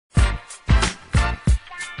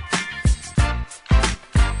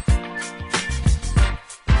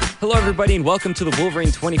Hello, everybody, and welcome to the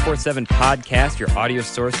Wolverine 24/7 podcast, your audio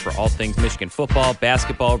source for all things Michigan football,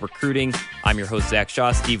 basketball, recruiting. I'm your host, Zach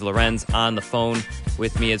Shaw. Steve Lorenz on the phone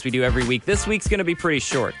with me as we do every week. This week's going to be pretty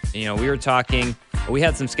short. We were talking, we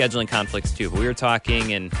had some scheduling conflicts too, but we were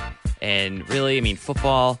talking and really,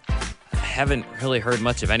 football, I haven't really heard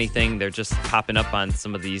much of anything. They're just popping up on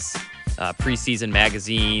some of these preseason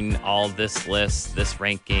magazine, all this list, this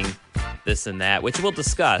ranking, this and that, which we'll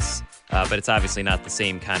discuss. But it's obviously not the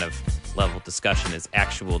same kind of level of discussion as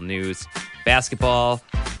actual news. Basketball,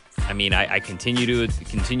 it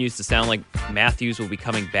continues to sound like Matthews will be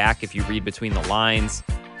coming back if you read between the lines.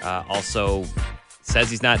 Also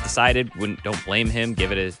says he's not decided. Don't blame him.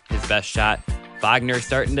 Give it his best shot. Wagner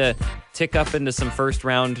starting to tick up into some first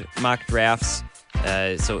round mock drafts.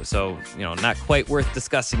 So not quite worth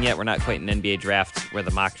discussing yet. We're not quite in NBA draft where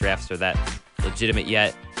the mock drafts are that legitimate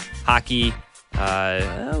yet. Hockey.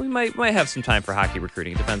 We might have some time for hockey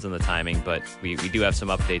recruiting. It depends on the timing, but we do have some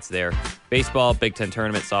updates there. Baseball, Big Ten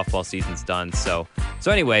tournament, softball season's done. So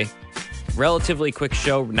anyway, relatively quick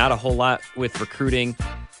show. Not a whole lot with recruiting.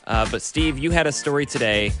 But Steve, you had a story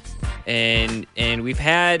today, and we've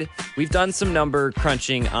done some number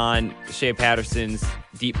crunching on Shea Patterson's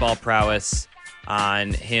deep ball prowess,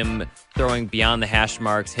 on him throwing beyond the hash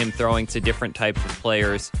marks, him throwing to different types of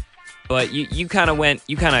players. But you kind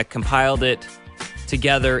of compiled it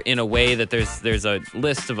together in a way that there's a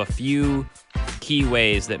list of a few key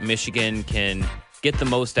ways that Michigan can get the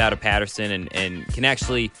most out of Patterson and can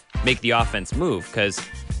actually make the offense move. Because,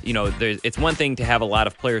 it's one thing to have a lot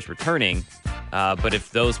of players returning, but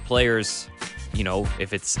if those players,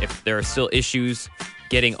 if there are still issues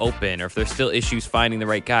getting open, or if there's still issues finding the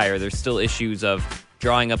right guy, or there's still issues of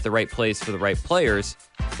drawing up the right plays for the right players,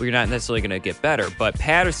 well, you're not necessarily going to get better. But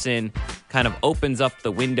Patterson kind of opens up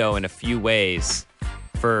the window in a few ways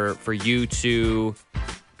for you to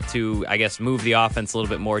I guess move the offense a little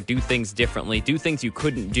bit more, do things differently, do things you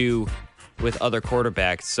couldn't do with other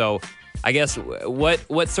quarterbacks. So I guess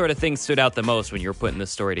what sort of things stood out the most when you were putting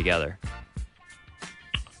this story together?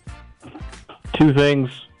 Two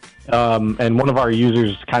things, and one of our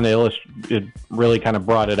users really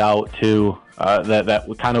brought it out too. That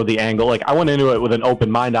kind of the angle. Like, I went into it with an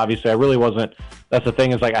open mind. Obviously, I really wasn't. That's the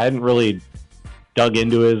thing, is I hadn't really dug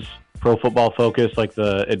into his Pro Football Focus, like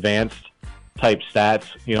the advanced type stats,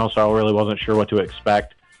 so I really wasn't sure what to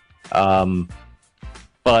expect. But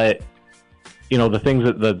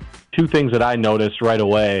the two things that I noticed right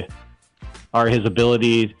away are his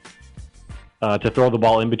ability to throw the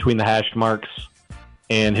ball in between the hash marks,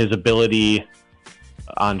 and his ability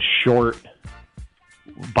on short,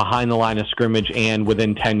 behind the line of scrimmage and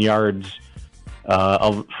within 10 yards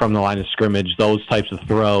from the line of scrimmage, those types of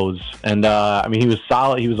throws. And he was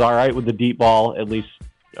solid. He was all right with the deep ball, at least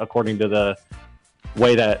according to the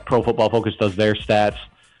way that Pro Football Focus does their stats.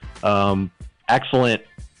 Excellent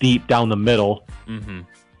deep down the middle. Mm-hmm.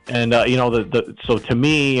 And so to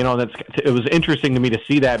me, it was interesting to me to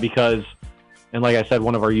see that, because, and like I said,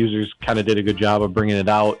 one of our users kind of did a good job of bringing it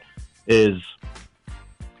out, is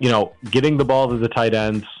getting the ball to the tight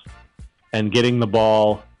ends and getting the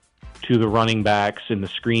ball to the running backs in the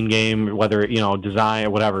screen game, whether, design or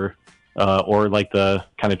whatever, or like the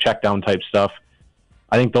kind of check down type stuff.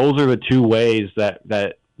 I think those are the two ways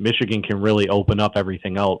that Michigan can really open up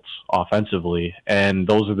everything else offensively. And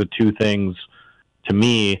those are the two things to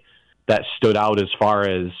me that stood out as far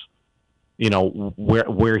as,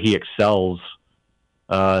 where he excels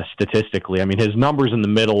statistically. His numbers in the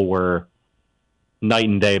middle were night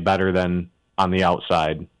and day better than on the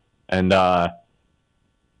outside. And,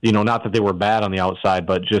 not that they were bad on the outside,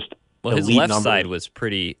 but just his left side was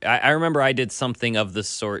pretty. I remember I did something of this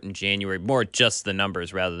sort in January, more just the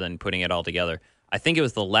numbers rather than putting it all together. I think it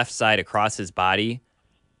was the left side across his body.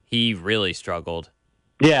 He really struggled.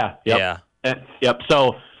 Yeah. Yep. Yeah. Yep.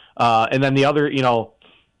 So, and then the other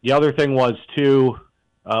thing was too,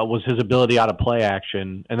 was his ability out of play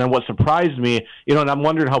action. And then what surprised me, and I'm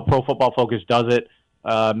wondering how Pro Football Focus does it,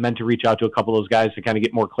 meant to reach out to a couple of those guys to kind of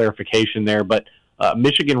get more clarification there. But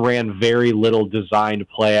Michigan ran very little designed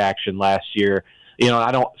play action last year.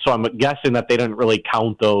 So I'm guessing that they didn't really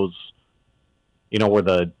count those, where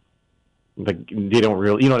they don't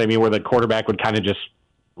really, where the quarterback would kind of just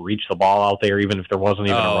reach the ball out there, even if there wasn't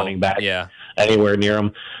even a running back anywhere near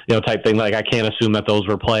him, type thing. Like, I can't assume that those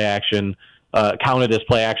were play action, counted as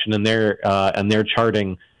play action in their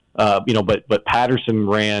charting. But Patterson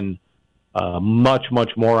ran much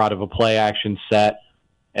more out of a play action set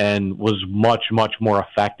and was much more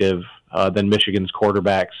effective than Michigan's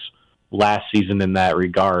quarterbacks last season in that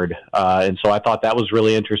regard. And so I thought that was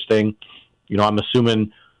really interesting. I'm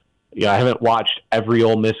assuming I haven't watched every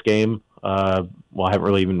Ole Miss game. I haven't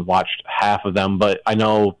really even watched half of them, but I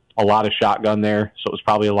know a lot of shotgun there, so it was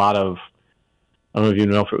probably a lot of, I don't know if you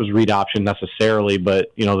know if it was read option necessarily,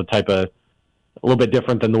 but, the type of, a little bit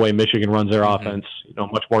different than the way Michigan runs their offense,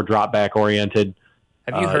 much more drop back oriented.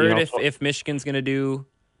 Have you heard if Michigan's going to do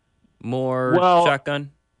more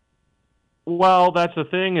shotgun? Well, that's the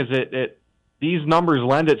thing is these numbers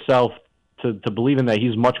lend itself to believing that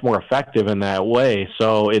he's much more effective in that way.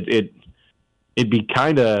 So it'd be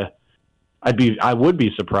kind of, I would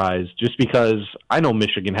be surprised just because I know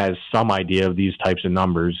Michigan has some idea of these types of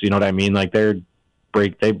numbers. You know what I mean? Like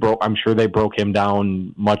I'm sure they broke him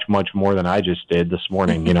down much, much more than I just did this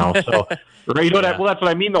morning, So, well, that's what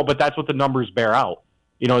I mean though, but that's what the numbers bear out,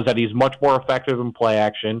 is that he's much more effective in play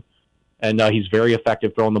action and he's very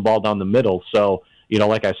effective throwing the ball down the middle. So,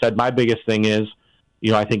 like I said, my biggest thing is,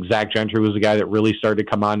 I think Zach Gentry was the guy that really started to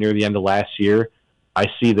come on near the end of last year. I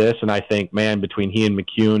see this and I think, man, between he and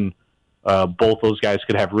McCune, both those guys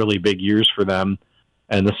could have really big years for them.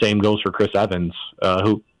 And the same goes for Chris Evans,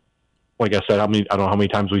 who, like I said, I don't know how many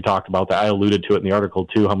times we talked about that. I alluded to it in the article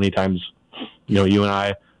too. How many times, you and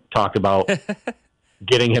I talked about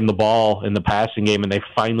getting him the ball in the passing game, and they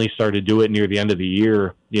finally started to do it near the end of the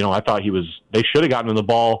year. I thought they should have gotten him the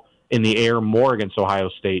ball in the air more against Ohio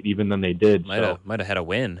State, even than they did. Might have had a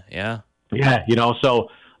win. Yeah. Yeah. So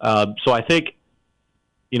I think,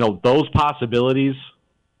 those possibilities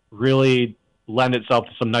really lend itself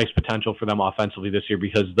to some nice potential for them offensively this year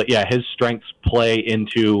because his strengths play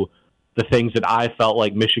into the things that I felt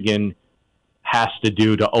like Michigan has to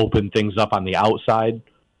do to open things up on the outside,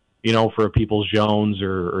 for a Peoples Jones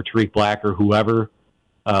or Tariq Black or whoever,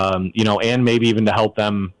 and maybe even to help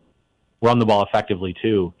them run the ball effectively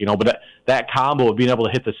too, but that combo of being able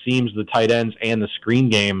to hit the seams, the tight ends, and the screen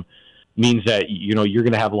game means that, you're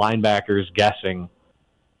going to have linebackers guessing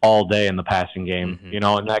all day in the passing game,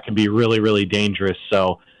 and that can be really, really dangerous.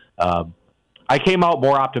 So, I came out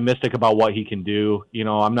more optimistic about what he can do.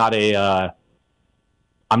 I'm not tooting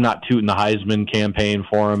the Heisman campaign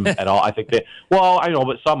for him at all. I think I know,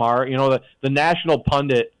 but some are. The national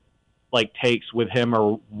pundit takes with him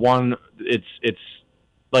are one. It's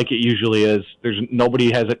like it usually is. There's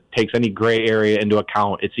nobody takes any gray area into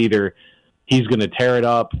account. It's either he's going to tear it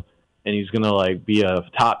up and he's going to be a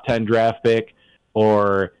top 10 draft pick,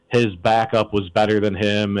 or his backup was better than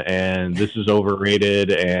him, and this is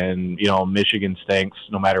overrated, and Michigan stinks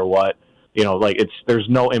no matter what. There's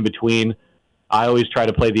no in between. I always try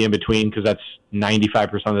to play the in between because that's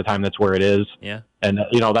 95% of the time that's where it is. Yeah, and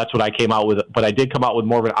that's what I came out with. But I did come out with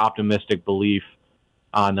more of an optimistic belief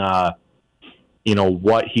on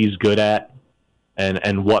what he's good at,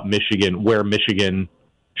 and where Michigan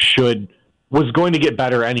was going to get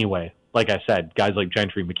better anyway. Like I said, guys like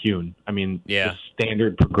Gentry, McCune. The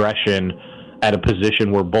standard progression at a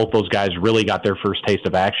position where both those guys really got their first taste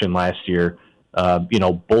of action last year.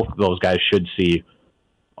 Both of those guys should see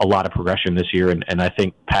a lot of progression this year. And I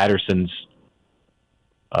think Patterson's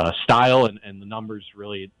style and the numbers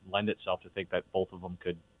really lend itself to think that both of them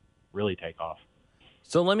could really take off.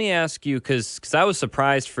 So let me ask you, because I was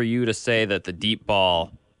surprised for you to say that the deep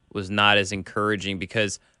ball was not as encouraging,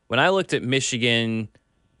 because when I looked at Michigan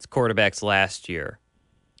quarterbacks last year,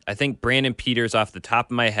 I think Brandon Peters, off the top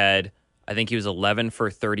of my head, I think he was 11 for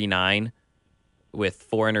 39 with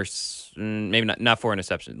maybe not 4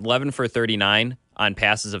 interceptions, 11 for 39 on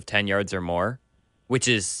passes of 10 yards or more, which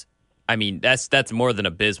is, that's more than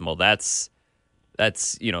abysmal. That's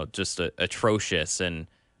just atrocious, and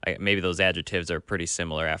maybe those adjectives are pretty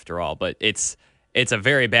similar after all. But it's a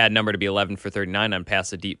very bad number to be 11 for 39 on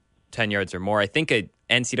pass of deep 10 yards or more. I think a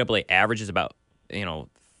NCAA average is about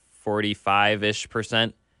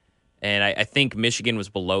 45-ish%, and I think Michigan was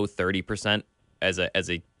below 30% as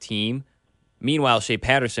a team. Meanwhile, Shea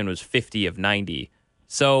Patterson was 50 of 90.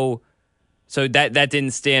 So that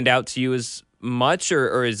didn't stand out to you as much,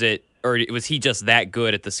 or was he just that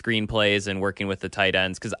good at the screenplays and working with the tight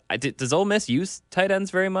ends? Because does Ole Miss use tight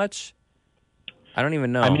ends very much? I don't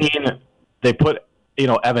even know. They put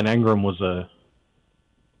Evan Engram was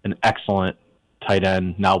an excellent tight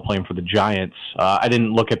end now playing for the Giants. I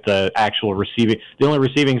didn't look at the actual receiving. The only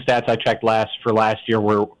receiving stats I checked last year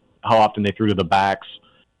were how often they threw to the backs,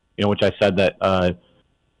 which I said that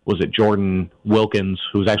was it Jordan Wilkins,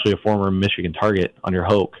 who's actually a former Michigan target under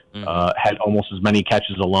Hoke, had almost as many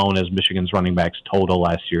catches alone as Michigan's running backs total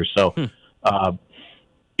last year. So,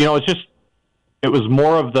 it was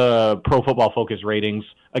more of the Pro Football Focus ratings.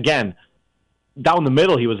 Again, down the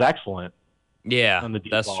middle, he was excellent. Yeah,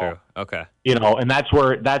 that's true. Okay. And that's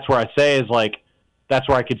where I say is that's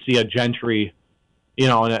where I could see a Gentry,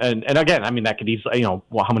 and again, that could easily,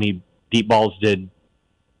 how many deep balls did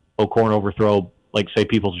O'Korn overthrow, like, say,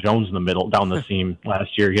 Peoples-Jones in the middle down the seam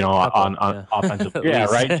last year, on offensive. Yeah,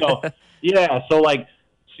 right. So,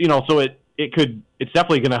 it's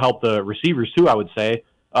definitely going to help the receivers too, I would say. It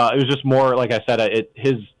was just more, like I said,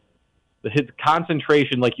 his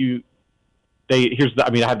concentration, I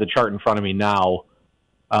have the chart in front of me now.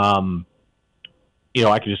 I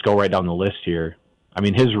could just go right down the list here. I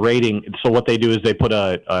mean, his rating. So what they do is they put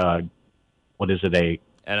NFL?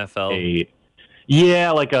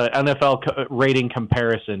 Like a NFL rating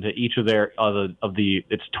comparison to each of their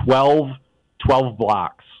it's 12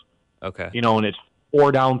 blocks. Okay. And it's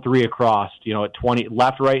 4 down, 3 across. At 20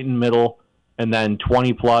 left, right, and middle, and then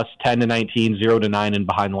 20 plus, 10 to 19, 0 to 9, and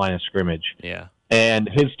behind the line of scrimmage. Yeah. And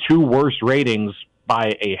his 2 worst ratings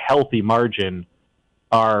by a healthy margin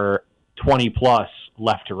are 20 plus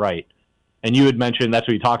left to right. And you had mentioned that's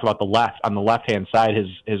what you talked about, the left. On the left-hand side,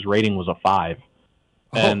 his rating was a 5.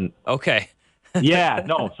 And okay. Yeah,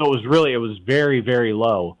 no. So it was very, very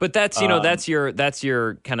low. But that's that's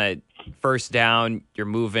your kind of first down. You're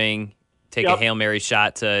moving, take a Hail Mary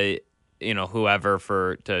shot to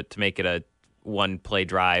whoever to make it a 1-play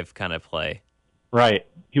drive kind of play. Right.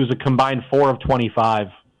 He was a combined 4 of 25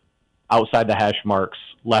 outside the hash marks,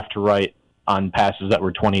 left to right, on passes that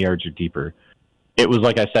were 20 yards or deeper. It was,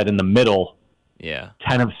 like I said, in the middle. Yeah.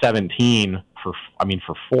 10 of 17 for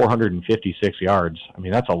 456 yards. I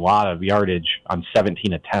mean, that's a lot of yardage on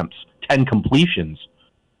 17 attempts, 10 completions.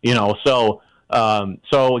 So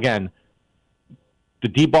again, the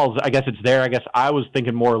deep balls, I guess it's there. I guess I was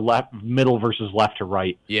thinking more middle versus left to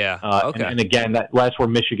right. Yeah. Okay. And again, that's where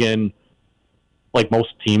Michigan, like most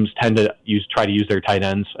teams, tend to try to use their tight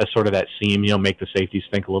ends as sort of that seam, make the safeties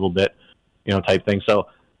think a little bit, type thing. So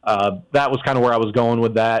that was kind of where I was going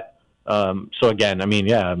with that. So again, maybe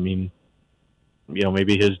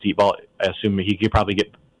his deep ball, I assume he could probably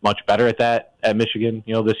get much better at that at Michigan,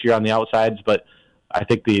 this year on the outsides, but I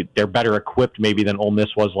think they're better equipped maybe than Ole Miss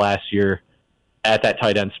was last year at that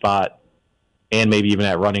tight end spot, and maybe even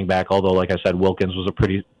at running back, although, like I said, Wilkins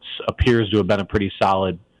appears to have been a pretty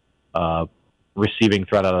solid receiving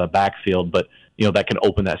threat out of the backfield, but that can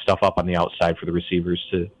open that stuff up on the outside for the receivers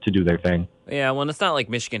to do their thing. Yeah, well, it's not like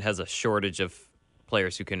Michigan has a shortage of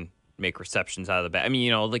players who can make receptions out of the back. I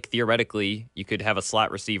mean, like theoretically, you could have a slot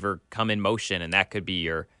receiver come in motion, and that could be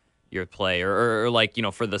your play. Or like,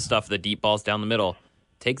 for the the deep balls down the middle,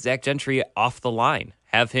 take Zach Gentry off the line.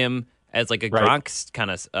 Have him as like a Gronk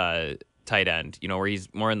kind of tight end, where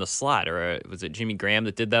he's more in the slot. Or was it Jimmy Graham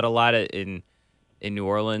that did that a lot in New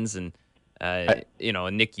Orleans? And,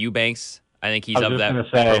 Nick Eubanks, I think he's of that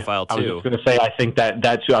profile too. I was just going to say, I think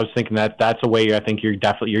that's who I was thinking that's a way I think you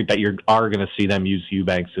are going to see them use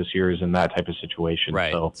Eubanks this year is in that type of situation.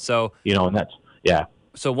 Right. So and that's, yeah.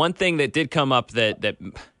 So one thing that did come up that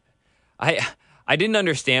I didn't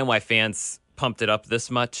understand why fans pumped it up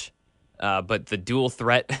this much, but the dual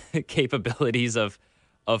threat capabilities of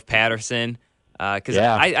Patterson, because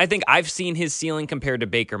I think I've seen his ceiling compared to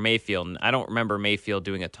Baker Mayfield, and I don't remember Mayfield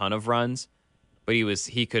doing a ton of runs, but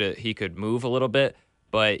he could move a little bit.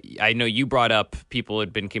 But I know you brought up people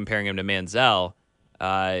had been comparing him to Manziel.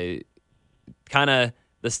 Kind of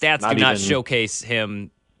the stats do not showcase him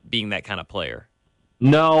being that kind of player.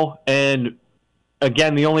 No, and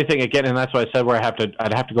again, the only thing and that's why I said where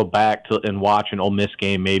I'd have to go back and watch an Ole Miss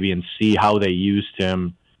game maybe and see how they used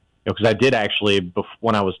him. Because I did actually,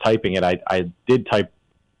 when I was typing it, I did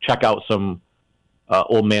check out some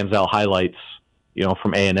old Manziel highlights,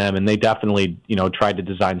 from A&M, and they definitely, tried to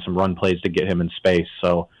design some run plays to get him in space.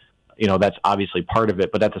 So, that's obviously part of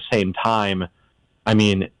it. But at the same time, I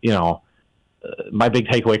mean, my big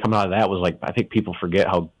takeaway coming out of that was I think people forget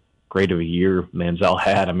how great of a year Manziel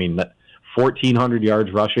had. I mean, 1,400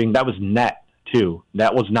 yards rushing. That was net too.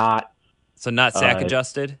 That was not. So not sack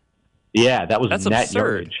adjusted. Yeah, that's net absurd.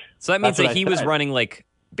 Yardage. So that means that he was running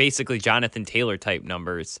basically Jonathan Taylor type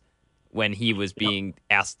numbers when he was being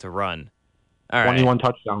asked to run. All 21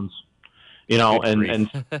 touchdowns. And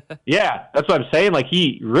yeah, that's what I'm saying.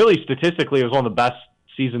 He really statistically was one of the best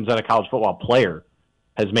seasons that a college football player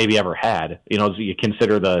has maybe ever had. As you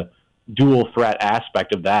consider the dual threat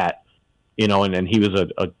aspect of that. And he was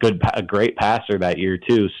a great passer that year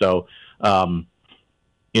too. So, so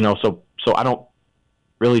I don't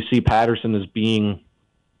really see Patterson as being,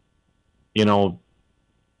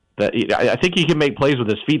 that I think he can make plays with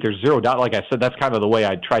his feet. There's zero doubt. Like I said, that's kind of the way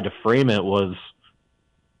I tried to frame it was,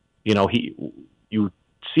 you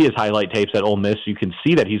see his highlight tapes at Ole Miss. You can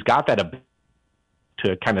see that he's got that ability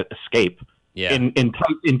to kind of escape in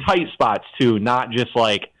tight spots too, not just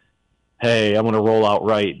hey, I'm going to roll out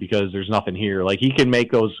right because there's nothing here. He can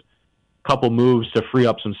make those couple moves to free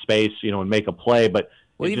up some space, and make a play. But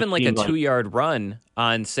even like a 2-yard run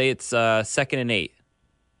on, say it's 2nd and 8.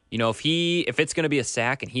 If it's going to be a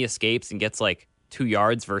sack and he escapes and gets like 2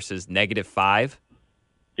 yards versus -5.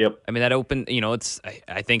 Yep. I mean, that open,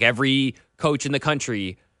 I think every coach in the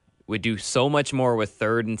country would do so much more with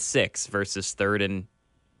 3rd and 6 versus 3rd and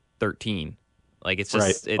 13. Like, it's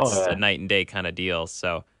just, it's a night and day kind of deal.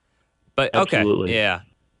 So, but absolutely. Okay.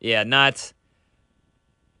 Yeah. Not,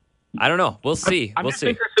 I don't know. We'll see. I'm just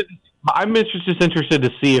interested to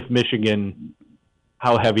see if Michigan,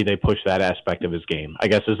 how heavy they push that aspect of his game, I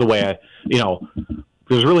guess is the way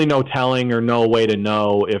there's really no telling or no way to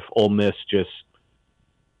know if Ole Miss just,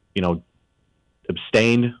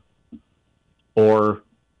 abstained or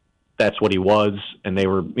that's what he was, and they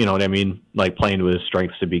were, like playing to his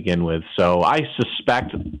strengths to begin with. So I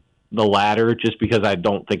suspect the latter, just because I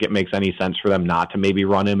don't think it makes any sense for them not to maybe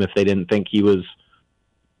run him if they didn't think he was,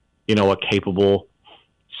 a capable,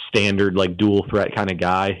 standard, like dual threat kind of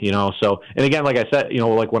guy, So, and again, like I said,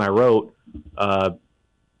 like when I wrote,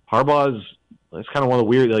 Harbaugh's, it's kind of one of the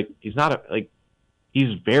weird, like he's not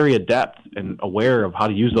he's very adept and aware of how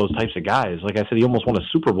to use those types of guys. Like I said, he almost won a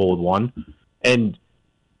Super Bowl with one, and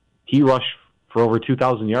he rushed for over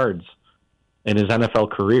 2,000 yards in his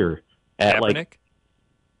NFL career. Kaepernick?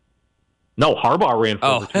 No, Harbaugh ran for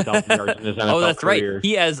over 2,000 yards in his NFL career. Oh, that's right.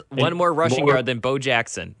 He has one more rushing yard than Bo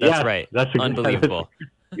Jackson. That's right. That's unbelievable.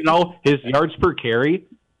 His yards per carry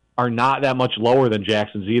are not that much lower than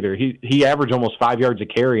Jackson's either. He averaged almost 5 yards a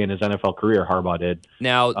carry in his NFL career, Harbaugh did.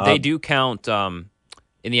 Now, they do count,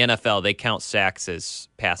 in the NFL, they count sacks as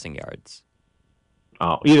passing yards.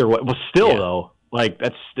 Oh, either way. Well, still, though,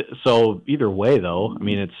 so either way, though, I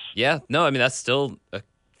mean, it's... Yeah, no, I mean, that's still a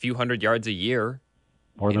few hundred yards a year.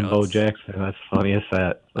 More than Bo Jackson. That's the funniest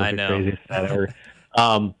stat. I know. Craziest stat ever.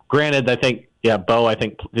 Granted, I think, Bo,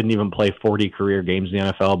 didn't even play 40 career games in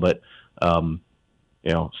the NFL, but, so,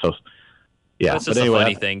 yeah. That's just a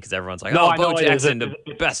funny thing, because everyone's like, Bo Jackson, the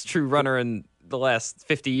best true runner in the last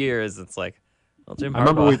 50 years. It's like, well, Jim Harbaugh. I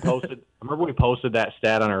remember we posted that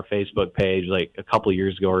stat on our Facebook page like a couple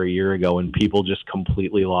years ago or a year ago, and people just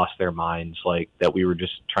completely lost their minds, like that we were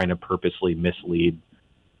just trying to purposely mislead.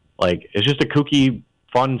 Like, it's just a kooky,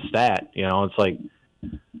 fun stat, it's like,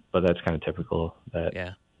 but that's kind of typical of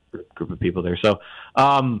that group of people there. So,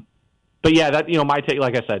 but yeah, that, my take,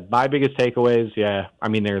 like I said, my biggest takeaways, I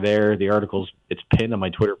mean, they're there. The articles, it's pinned on my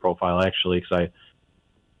Twitter profile, actually, because I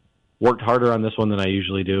worked harder on this one than I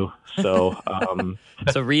usually do. So,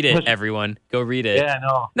 so read it, everyone. Go read it.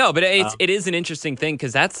 Yeah, no, but it is an interesting thing,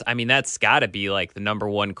 because that's got to be like the number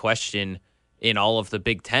one question in all of the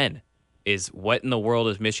Big Ten is what in the world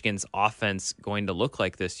is Michigan's offense going to look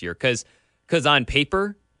like this year? Because on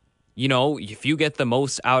paper, if you get the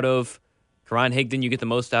most out of Karan Higdon, you get the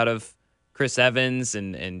most out of Chris Evans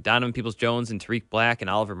and Donovan Peoples-Jones and Tariq Black and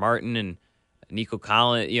Oliver Martin and Nico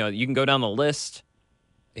Collins, you can go down the list.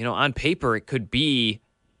 On paper, it could be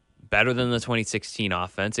better than the 2016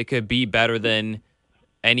 offense. It could be better than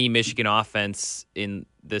any Michigan offense in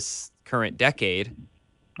this current decade.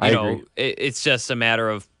 I agree. It's just a matter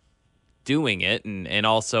of doing it and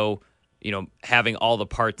also, having all the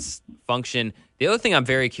parts function. The other thing I'm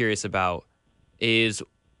very curious about is,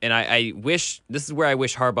 and I wish, this is where I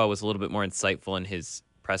wish Harbaugh was a little bit more insightful in his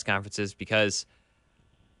press conferences, because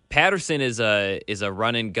Patterson is a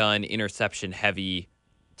run and gun, interception heavy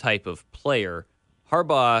type of player.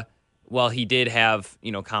 Harbaugh, while he did have,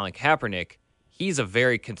 Colin Kaepernick, he's a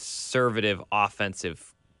very conservative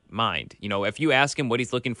offensive mind. If you ask him what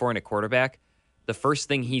he's looking for in a quarterback, the first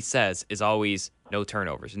thing he says is always no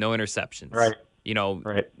turnovers, no interceptions. Right.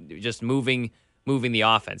 Just moving the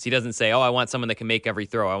offense. He doesn't say, I want someone that can make every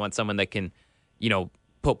throw. I want someone that can,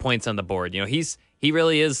 put points on the board. He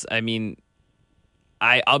really is. I mean,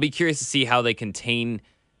 I'll be curious to see how they contain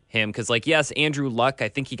him, because, yes, Andrew Luck, I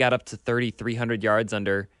think he got up to 3,300 yards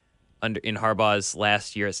under in Harbaugh's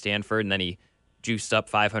last year at Stanford, and then he juiced up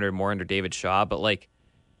 500 more under David Shaw. But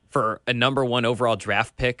for a number one overall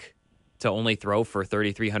draft pick to only throw for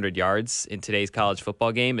 3,300 yards in today's college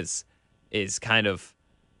football game is kind of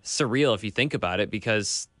surreal if you think about it,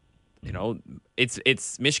 because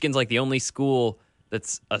it's Michigan's like the only school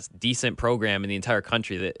that's a decent program in the entire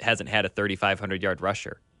country that hasn't had a 3,500 yard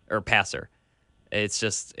rusher or passer.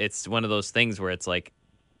 It's one of those things where it's like,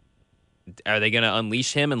 are they going to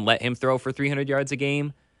unleash him and let him throw for 300 yards a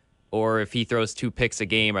game? Or if he throws 2 picks a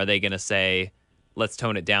game, are they going to say, let's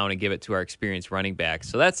tone it down and give it to our experienced running back?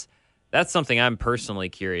 So that's something I'm personally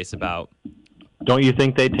curious about. Don't you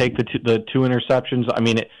think they take the 2 interceptions? I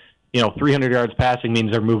mean, 300 yards passing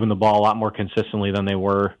means they're moving the ball a lot more consistently than they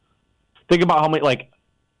were. Think about how many,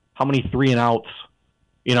 how many 3-and-outs,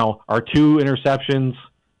 are 2 interceptions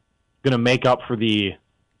going to make up for the,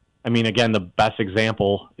 again, the best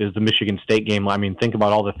example is the Michigan State game. Think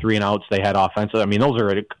about all the 3-and-outs they had offensive. Those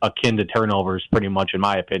are akin to turnovers pretty much, in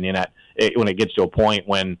my opinion, when it gets to a point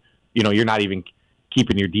when, you're not even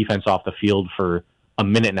keeping your defense off the field for a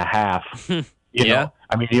minute and a half. You know,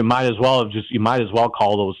 you might as well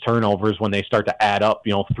call those turnovers when they start to add up,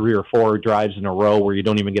 3 or 4 drives in a row where you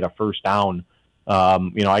don't even get a first down.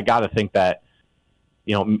 I got to think that,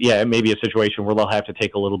 it may be a situation where they'll have to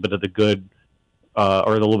take a little bit of the good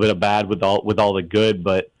or a little bit of bad with all the good.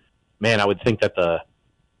 But, man, I would think that the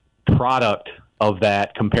product of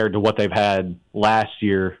that compared to what they've had last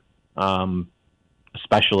year,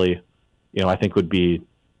 especially, I think would be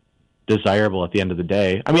desirable at the end of the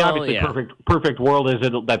day. Obviously, perfect world is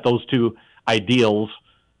it that those two ideals,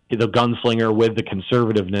 the gunslinger with the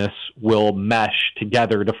conservativeness, will mesh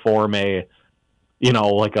together to form a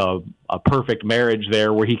perfect marriage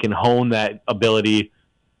there where he can hone that ability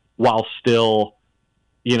while still,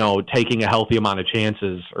 taking a healthy amount of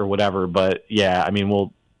chances or whatever. But yeah,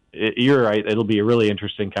 you're right. It'll be really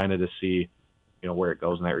interesting kind of to see, where it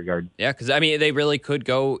goes in that regard. Yeah. 'Cause they really could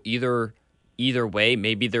go either way.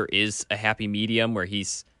 Maybe there is a happy medium where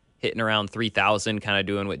he's hitting around 3,000, kind of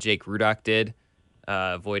doing what Jake Rudock did,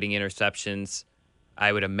 avoiding interceptions.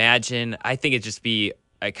 I would imagine, I think it'd just be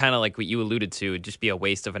kind of like what you alluded to, it'd just be a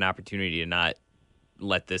waste of an opportunity to not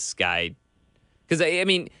let this guy. Because,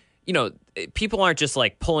 people aren't just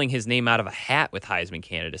like pulling his name out of a hat with Heisman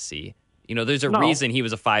candidacy. There's a reason he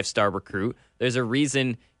was a 5-star recruit. There's a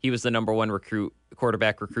reason he was the number 1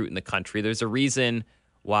 quarterback recruit in the country. There's a reason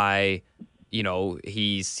why,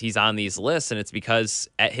 he's on these lists, and it's because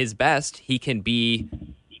at his best, he can be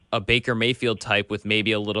a Baker Mayfield type with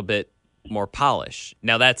maybe a little bit more polish.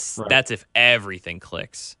 Now that's if everything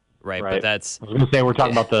clicks, right? But that's, I was going to say, we're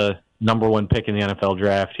talking about the number 1 pick in the NFL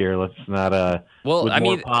draft here. Let's not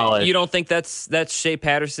you don't think that's Shea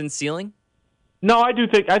Patterson's ceiling? No, I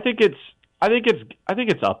think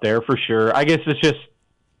it's up there for sure. I guess it's just.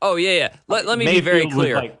 Oh yeah. Let me be very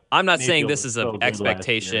clear. I'm not saying this is an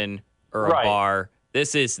expectation or a bar.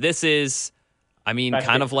 This is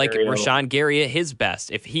kind of like Rashawn Gary at his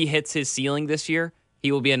best. If he hits his ceiling this year,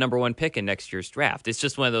 he will be a number 1 pick in next year's draft. It's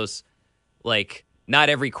just one of those, not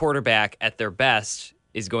every quarterback at their best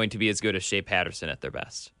is going to be as good as Shea Patterson at their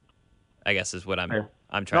best, I guess is what I'm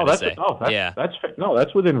trying to say.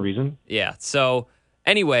 That's within reason. Yeah. So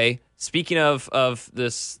anyway, speaking of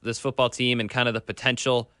this football team and kind of the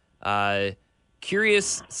potential,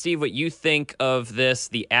 curious, Steve, what you think of this.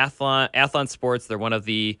 The Athlon Sports, they're one of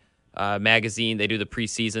the magazine. They do the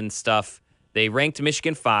preseason stuff. They ranked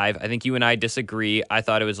Michigan 5. I think you and I disagree. I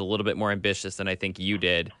thought it was a little bit more ambitious than I think you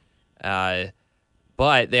did.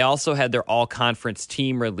 But they also had their all-conference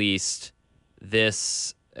team released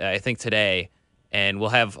this, I think, today. And we'll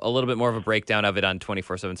have a little bit more of a breakdown of it on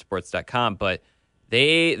 247sports.com. But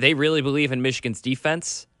they really believe in Michigan's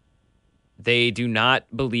defense. They do not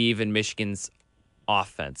believe in Michigan's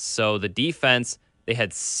offense. So the defense, they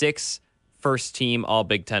had 6 first-team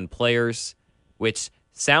All-Big Ten players, which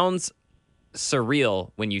sounds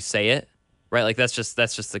surreal when you say it, right? Like that's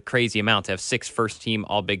just a crazy amount to have 6 first-team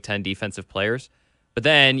All-Big Ten defensive players. But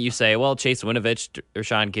then you say, well, Chase Winovich,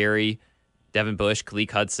 Rashawn Gary, Devin Bush,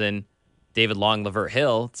 Kalik Hudson, David Long, Lavert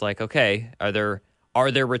Hill. It's like, okay, are there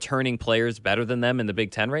returning players better than them in the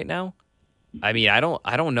Big Ten right now? I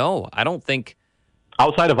don't know. I don't think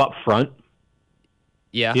outside of up front.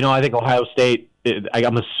 Yeah. I think Ohio State.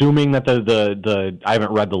 I'm assuming that the I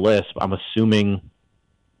haven't read the list, but I'm assuming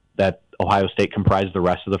that Ohio State comprised the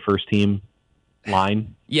rest of the first team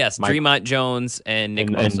line. Yes, Dreamont Jones and Nick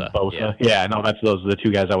Bosa. And Bosa. Yeah, no, those are the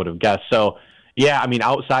 2 guys I would have guessed. So, yeah,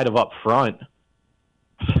 outside of up front,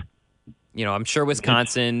 I'm sure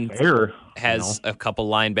Wisconsin has a couple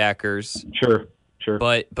linebackers. Sure.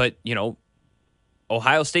 But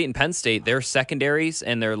Ohio State and Penn State, their secondaries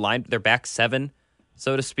and their back 7,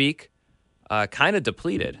 so to speak, kind of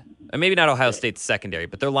depleted. And maybe not Ohio State's secondary,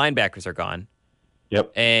 but their linebackers are gone.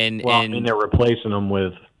 Yep. And they're replacing them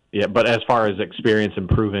with. Yeah, but as far as experience and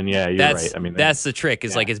proven, yeah, you're right. That's the trick.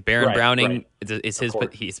 Is is Baron Browning? Is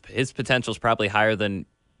his potential is probably higher than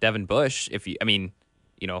Devin Bush? I'm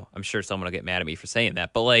sure someone will get mad at me for saying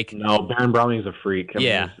that, but no, Baron Browning's a freak.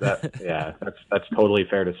 That's totally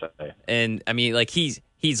fair to say. And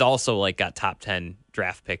he's also got top 10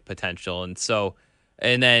 draft pick potential, and so,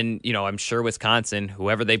 and then I'm sure Wisconsin,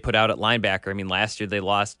 whoever they put out at linebacker. Last year they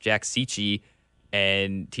lost Jack Cichy,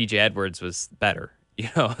 and TJ Edwards was better.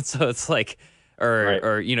 So it's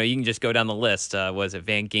or you can just go down the list. Was it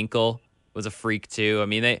Van Ginkel was a freak too?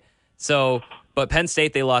 But Penn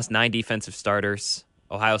State, they lost 9 defensive starters.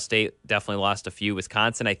 Ohio State definitely lost a few.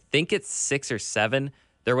 Wisconsin, I think it's 6 or 7.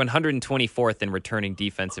 They're 124th in returning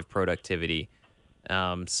defensive productivity.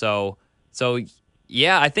 So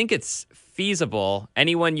yeah, I think it's feasible.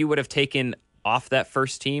 Anyone you would have taken off that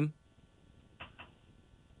first team?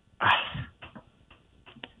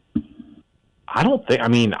 I don't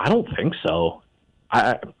think so.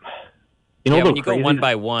 When you go one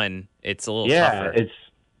by one, it's a little tougher.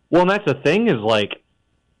 And that's the thing is, like,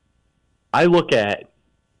 I look at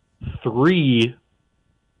 4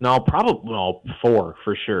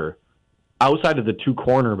 for sure. Outside of the 2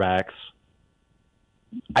 cornerbacks,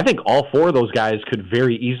 I think all 4 of those guys could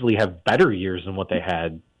very easily have better years than what they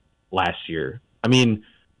had last year. I mean,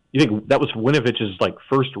 you think that was Winovich's, like,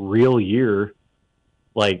 first real year,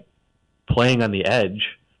 like, playing on the edge,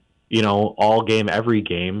 all game, every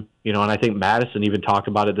game, and I think Madison even talked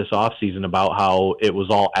about it this offseason about how it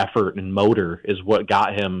was all effort and motor is what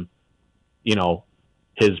got him,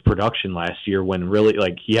 his production last year, when really,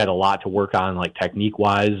 like, he had a lot to work on, like,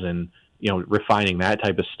 technique-wise and, refining that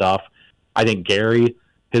type of stuff. I think Gary,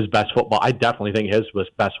 his best football, I definitely think his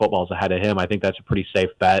best football is ahead of him. I think that's a pretty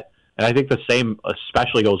safe bet. And I think the same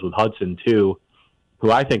especially goes with Hudson, too,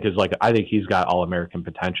 who I think he's got All-American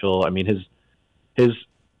potential. I mean, his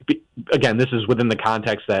again, this is within the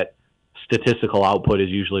context that statistical output is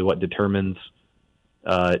usually what determines,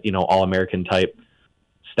 All-American type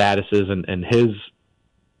statuses, and his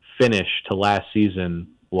finish to last season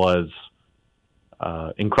was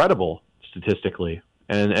incredible statistically.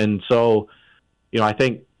 And so, I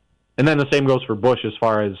think, and then the same goes for Bush as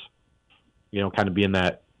far as, kind of being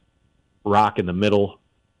that rock in the middle.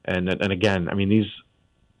 And again, I mean,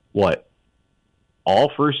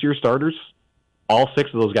 all first-year starters? All 6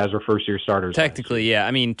 of those guys were first-year starters. Technically, yeah.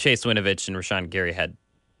 I mean, Chase Winovich and Rashawn Gary had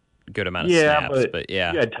a good amount of snaps. But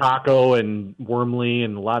yeah. You had Taco and Wormley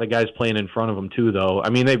and a lot of guys playing in front of them, too, though. I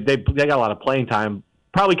mean, they got a lot of playing time,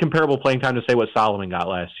 probably comparable playing time to, say, what Solomon got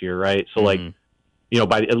last year, right? So, like,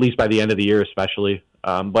 at least by the end of the year especially.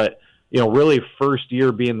 But, really first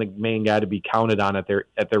year being the main guy to be counted on at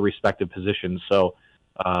their respective positions. So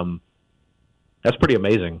that's pretty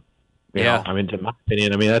amazing. You know? I mean, to my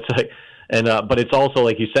opinion, I mean, that's like, and but it's also,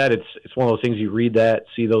 like you said, it's one of those things you read that,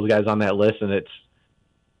 see those guys on that list, and it's,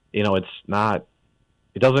 it's not,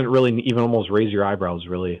 it doesn't really even almost raise your eyebrows,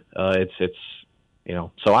 really. It's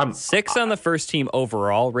so I'm 6 on the first team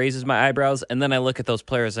overall raises my eyebrows, and then I look at those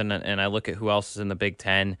players and I look at who else is in the Big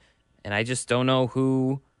Ten, and I just don't know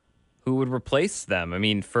who would replace them. I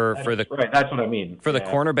mean, that's what I mean. For the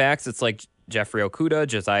cornerbacks, it's like Jeffrey Okudah,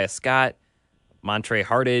 Josiah Scott, Montre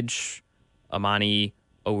Hardage, Amani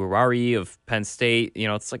Owurari of Penn State.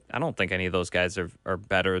 It's like, I don't think any of those guys are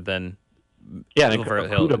better than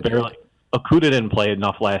Okudah didn't play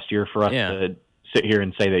enough last year for us to sit here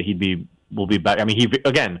and say that will be better. I mean,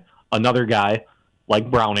 again, another guy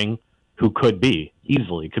like Browning who could be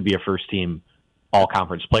a first team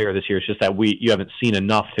all-conference player this year. It's just that you haven't seen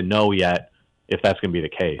enough to know yet if that's going to be the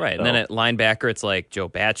case. Right, and then at linebacker, it's like Joe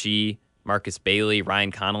Bacci, Marcus Bailey,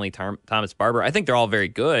 Ryan Connolly, Thomas Barber. I think they're all very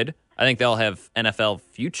good. I think they'll have NFL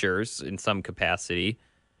futures in some capacity.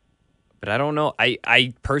 But I don't know.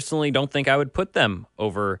 I personally don't think I would put them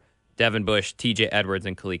over Devin Bush, TJ Edwards,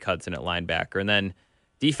 and Khaleke Hudson at linebacker. And then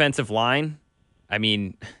defensive line, I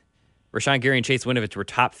mean, Rashawn Gary and Chase Winovich were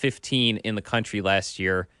top 15 in the country last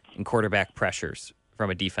year in quarterback pressures from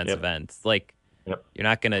a defensive end. It's like, you're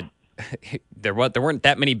not going to – there weren't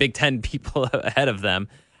that many Big Ten people ahead of them.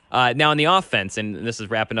 Now, in the offense, and this is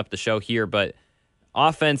wrapping up the show here, but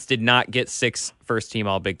offense did not get 6 first-team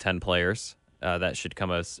All-Big Ten players. That should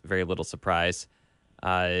come as very little surprise.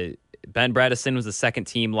 Ben Bredesen was a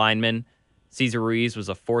second-team lineman. Cesar Ruiz was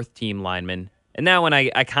a fourth-team lineman. And that one I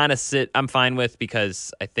kind of I'm fine with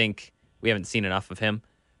because I think we haven't seen enough of him.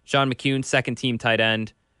 Sean McCune, second-team tight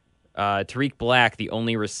end. Tariq Black, the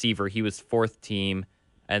only receiver, he was fourth team.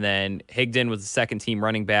 And then Higdon was the second-team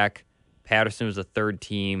running back. Patterson was a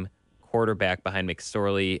third-team quarterback behind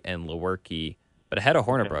McSorley and Lewerke, but ahead of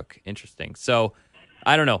Hornibrook. Interesting. So,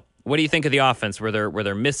 I don't know. What do you think of the offense? Were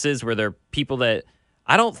there misses? Were there people that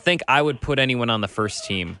I don't think I would put anyone on the first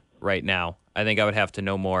team right now. I think I would have to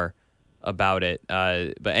know more about it.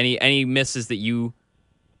 But any misses that you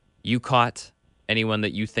caught? Anyone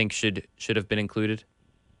that you think should have been included?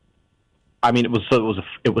 I mean, it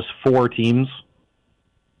was 4 teams.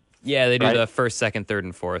 Yeah, they do the first, second, third,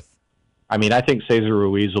 and fourth. I mean, I think Cesar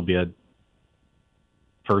Ruiz will be a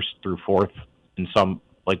first through fourth in some,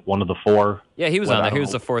 like, one of the 4. Yeah, he was on there. He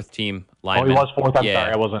was a fourth team lineman. Oh, he was fourth? I'm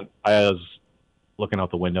sorry. I was looking out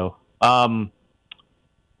the window.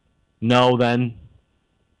 No, then.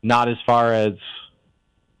 not as far as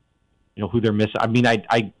who they're missing. I mean,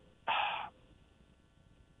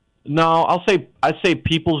 no, I'd say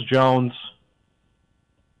Peoples-Jones.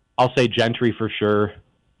 I'll say Gentry for sure.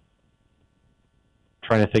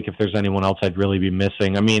 Trying to think if there's anyone else I'd really be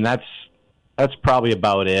missing. I mean, that's probably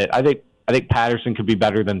about it. I think Patterson could be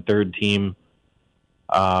better than third team.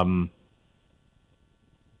 But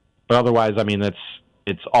otherwise, I mean,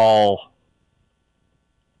 it's all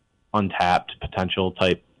untapped potential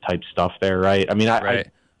type stuff there, right? I mean, right.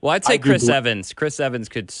 Well, I'd say Chris Evans. Chris Evans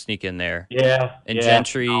could sneak in there. Yeah. And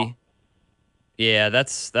Gentry. No. Yeah,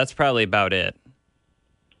 that's probably about it.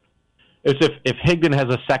 It's if Higdon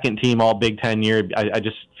has a second team all Big Ten year, I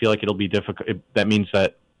just feel like it'll be difficult. That means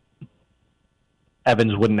that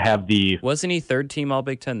Evans wouldn't have the... Wasn't he third team all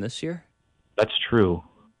Big Ten this year? That's true.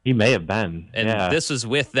 He may have been. And this was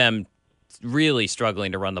with them really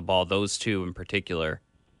struggling to run the ball, those two in particular,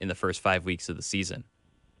 in the first 5 weeks of the season.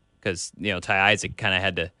 Because, Ty Isaac kind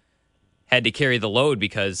of had to carry the load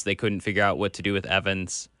because they couldn't figure out what to do with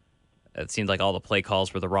Evans. It seemed like all the play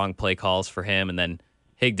calls were the wrong play calls for him, and then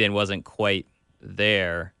Higdon wasn't quite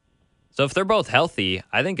there. So if they're both healthy,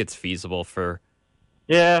 I think it's feasible for...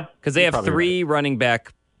 Yeah. Because they have three running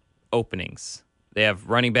back openings. They have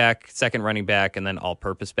running back, second running back, and then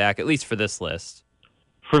all-purpose back, at least for this list.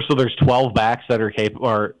 First, so there's 12 backs that are capable,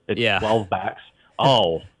 or it's 12 backs.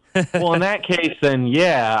 Oh. Well, in that case, then,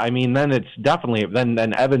 yeah, I mean, then it's definitely... Then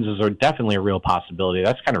Evans is definitely a real possibility.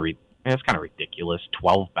 That's kind of ridiculous,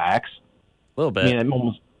 12 backs. A little bit. I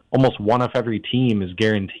mean, almost one of every team is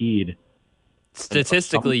guaranteed.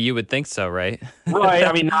 Statistically, you would think so, right? Right.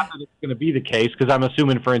 I mean, not that it's going to be the case, because I'm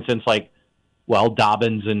assuming, for instance,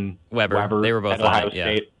 Dobbins and Weber they were both at Ohio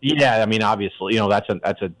State. Yeah, I mean, obviously, that's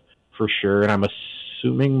a for sure. And I'm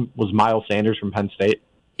assuming, was Miles Sanders from Penn State?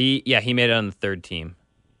 He made it on the third team.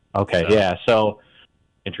 Okay, yeah. So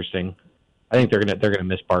interesting. I think they're gonna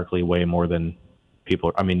miss Barkley way more than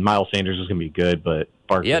people. I mean, Miles Sanders is gonna be good, but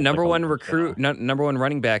Barkley. Yeah, number one recruit, number one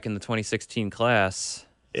running back in the 2016 class.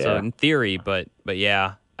 Yeah. So in theory, but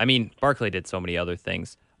yeah, I mean, Barkley did so many other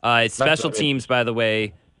things. Special teams, by the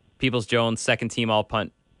way, Peoples-Jones, second team all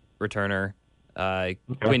punt returner.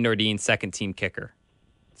 Quinn Nordine, second team kicker.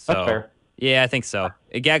 So, that's fair. Yeah, I think so.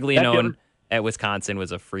 Gaglianone at Wisconsin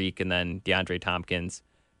was a freak, and then DeAndre Tompkins.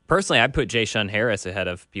 Personally, I'd put Jay Shun Harris ahead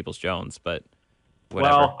of Peoples-Jones, but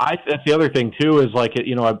whatever. Well, that's the other thing, too, is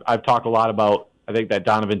I've talked a lot about, I think that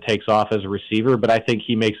Donovan takes off as a receiver, but I think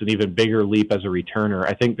he makes an even bigger leap as a returner.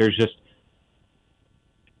 I think there's just,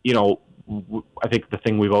 I think the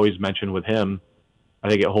thing we've always mentioned with him, I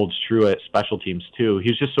think it holds true at special teams, too.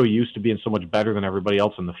 He's just so used to being so much better than everybody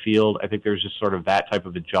else in the field. I think there's just sort of that type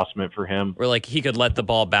of adjustment for him. Where, he could let the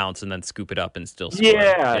ball bounce and then scoop it up and still score.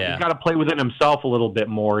 Yeah. He's got to play within himself a little bit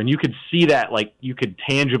more. And you could see that, you could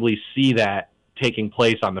tangibly see that taking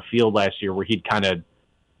place on the field last year, where he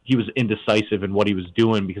was indecisive in what he was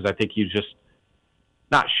doing, because I think he was just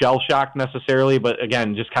not shell-shocked necessarily, but,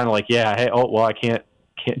 again, just kind of I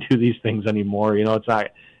can't do these things anymore. It's not,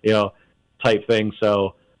 type thing.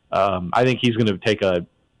 So I think he's going to take a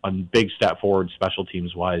big step forward special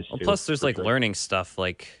teams wise. Well, plus there's learning stuff,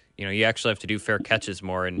 you actually have to do fair catches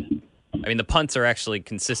more. And I mean, the punts are actually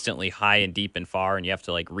consistently high and deep and far, and you have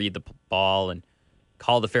to read the ball and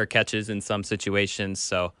call the fair catches in some situations.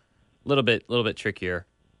 So a little bit trickier.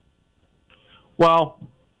 Well,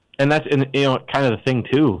 and that's, kind of the thing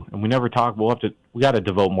too. And we never talk, we got to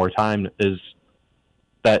devote more time, is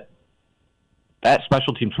that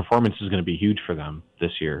special teams performance is going to be huge for them this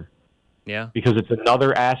year. Yeah. Because it's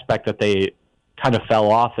another aspect that they kind of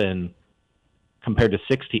fell off in compared to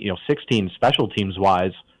 16. 16 special teams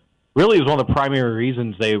wise really is one of the primary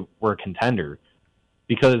reasons they were a contender,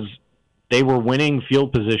 because they were winning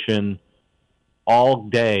field position all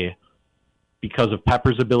day because of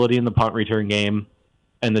Pepper's ability in the punt return game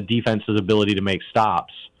and the defense's ability to make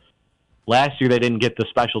stops. Last year, they didn't get the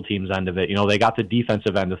special teams end of it. They got the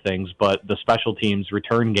defensive end of things, but the special teams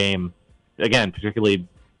return game, again, particularly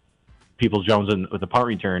Peoples-Jones with the punt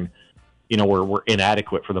return, were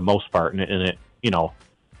inadequate for the most part. And it,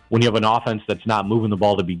 when you have an offense that's not moving the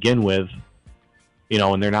ball to begin with,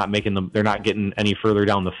 and they're not getting any further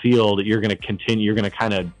down the field, you're going to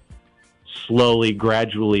kind of slowly,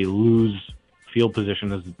 gradually lose field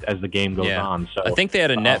position as the game goes on. So I think they had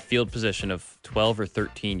a net field position of 12 or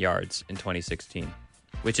 13 yards in 2016,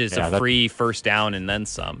 which is a free first down and then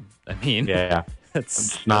some. I mean,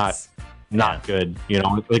 it's not good.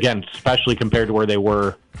 Again, especially compared to where they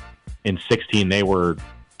were in 16, they were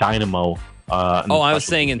dynamo I was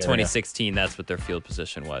saying in 2016, that's what their field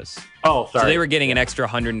position was. Oh, sorry. So they were getting an extra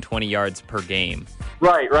 120 yards per game.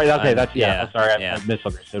 Right. Okay, sorry, I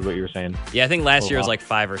misunderstood what you were saying. Yeah, I think last year was like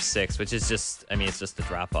 5 or 6, which is just, it's just a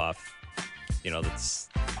drop off. It's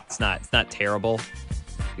not terrible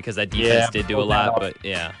because that defense did do a lot, but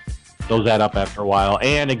yeah. Those add up after a while.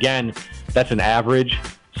 And again, that's an average.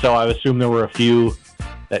 So I assume there were a few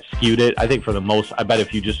that skewed it. I think for the most, I bet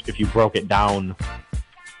if you broke it down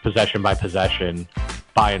possession by possession,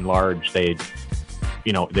 by and large, it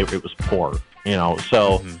was poor,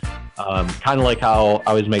 so kind of like how I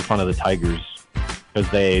always make fun of the Tigers because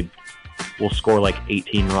they will score like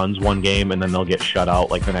 18 runs one game and then they'll get shut out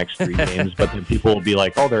like the next 3 games, but then people will be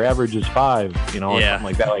like, oh, their average is 5, or something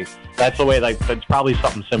like that. Like that's the way, like that's probably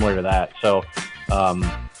something similar to that. So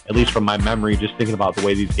at least from my memory, just thinking about the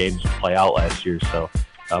way these games play out last year. So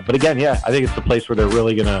but again, I think it's the place where they're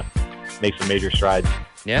really gonna make some major strides.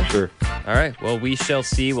 Yeah. For sure. All right. Well, we shall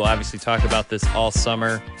see. We'll obviously talk about this all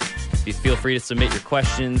summer. You feel free to submit your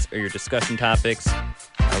questions or your discussion topics,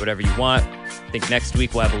 whatever you want. I think next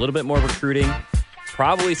week we'll have a little bit more recruiting,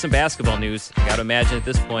 probably some basketball news. I got to imagine at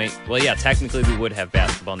this point. Well, yeah, technically we would have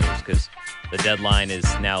basketball news because the deadline is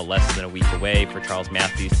now less than a week away for Charles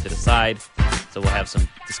Matthews to decide. So we'll have some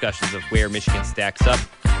discussions of where Michigan stacks up.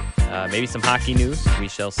 Maybe some hockey news. We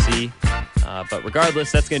shall see. But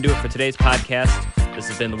regardless, that's going to do it for today's podcast. This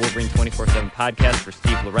has been the Wolverine 24/7 podcast for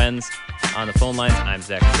Steve Lorenz. On the phone lines, I'm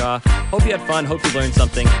Zach Shaw. Hope you had fun. Hope you learned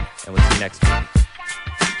something. And we'll see you next week.